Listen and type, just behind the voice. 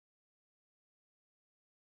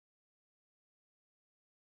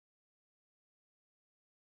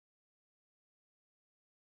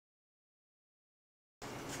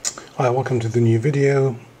Hi, welcome to the new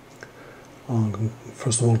video.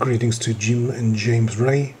 First of all, greetings to Jim and James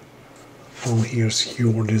Ray. Here's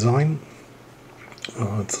your design.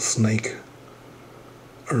 It's a snake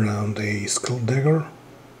around a Skull Dagger.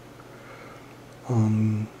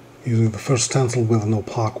 Using the first stencil with an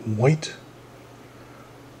opaque white,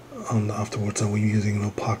 and afterwards I will be using an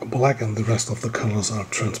opaque black, and the rest of the colors are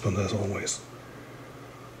transparent as always.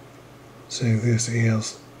 So this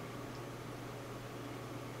is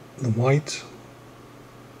the white.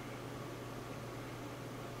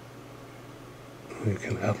 You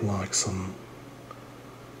can add like some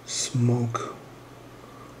smoke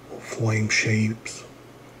or flame shapes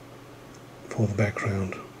for the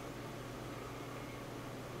background.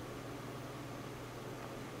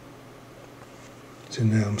 So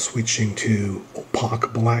now I'm switching to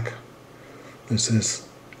opaque black. This is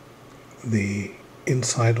the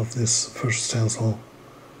inside of this first stencil.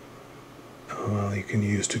 You can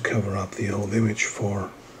use to cover up the old image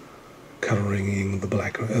for coloring in the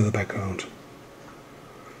background.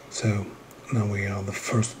 So now we are the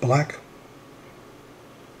first black.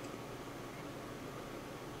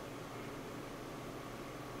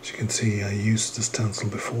 As you can see, I used the stencil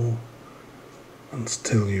before, and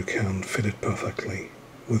still you can fit it perfectly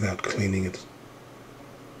without cleaning it.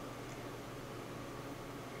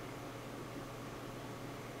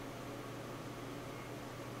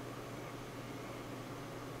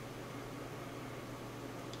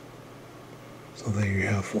 So there you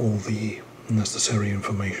have all the necessary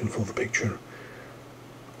information for the picture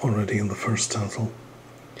already in the first stencil.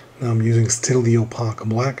 Now I'm using still the opaque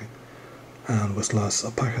black and with less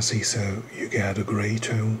opacity, so you get a grey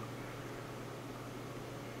tone.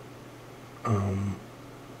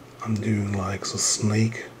 I'm doing like the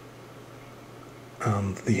snake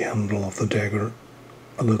and the handle of the dagger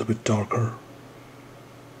a little bit darker.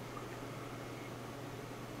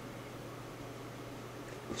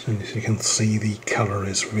 So as you can see, the color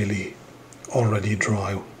is really already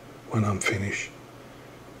dry when I'm finished,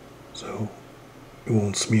 so you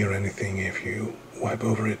won't smear anything if you wipe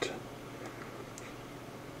over it.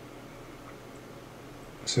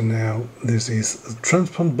 So now this is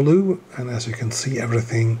transparent blue, and as you can see,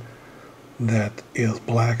 everything that is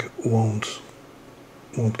black won't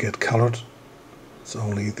get colored. It's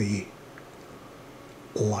only the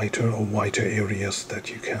lighter or whiter areas that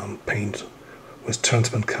you can paint with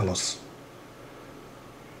transparent colors.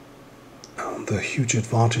 The huge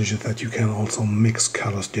advantage is that you can also mix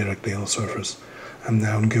colors directly on the surface. I'm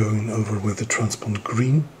now going over with the transparent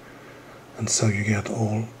green, and so you get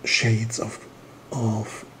all shades of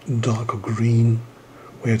darker green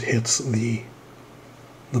where it hits the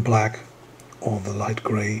black or the light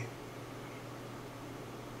gray.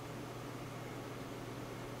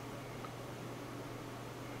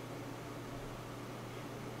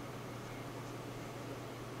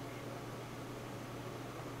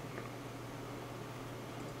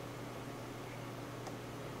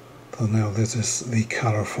 So now this is the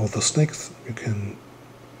color for the snakes. You can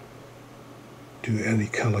do any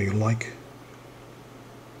color you like.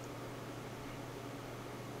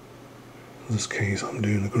 In this case I'm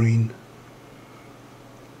doing a green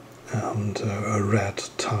and a red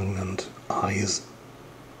tongue and eyes.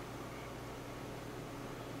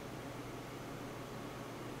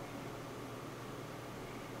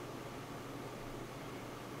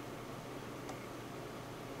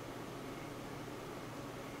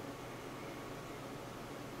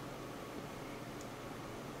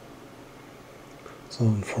 So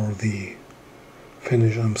for the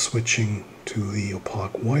finish I'm switching to the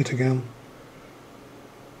opaque white again.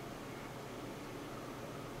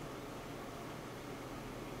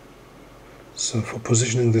 So for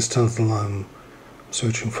positioning this stencil, I'm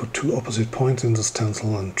searching for two opposite points in the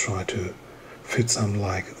stencil and try to fit some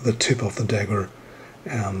like the tip of the dagger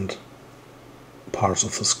and parts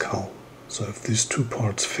of the skull. So if these two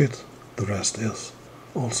parts fit, the rest is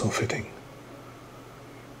also fitting.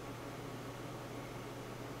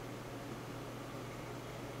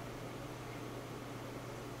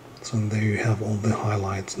 So there you have all the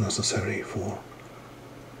highlights necessary for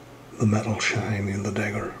the metal shine in the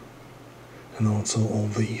dagger. And also all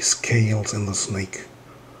the scales in the snake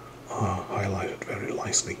are highlighted very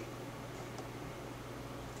nicely.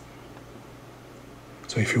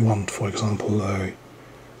 So if you want, for example, a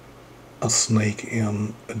snake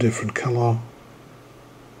in a different color,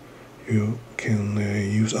 you can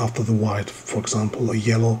use after the white, for example, a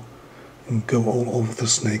yellow, and go all over the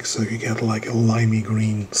snake so you get like a limey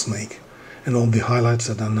green snake. And all the highlights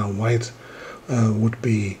that are now white would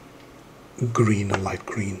be green or light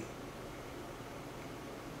green.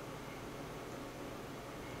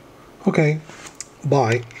 Okay,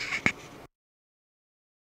 bye.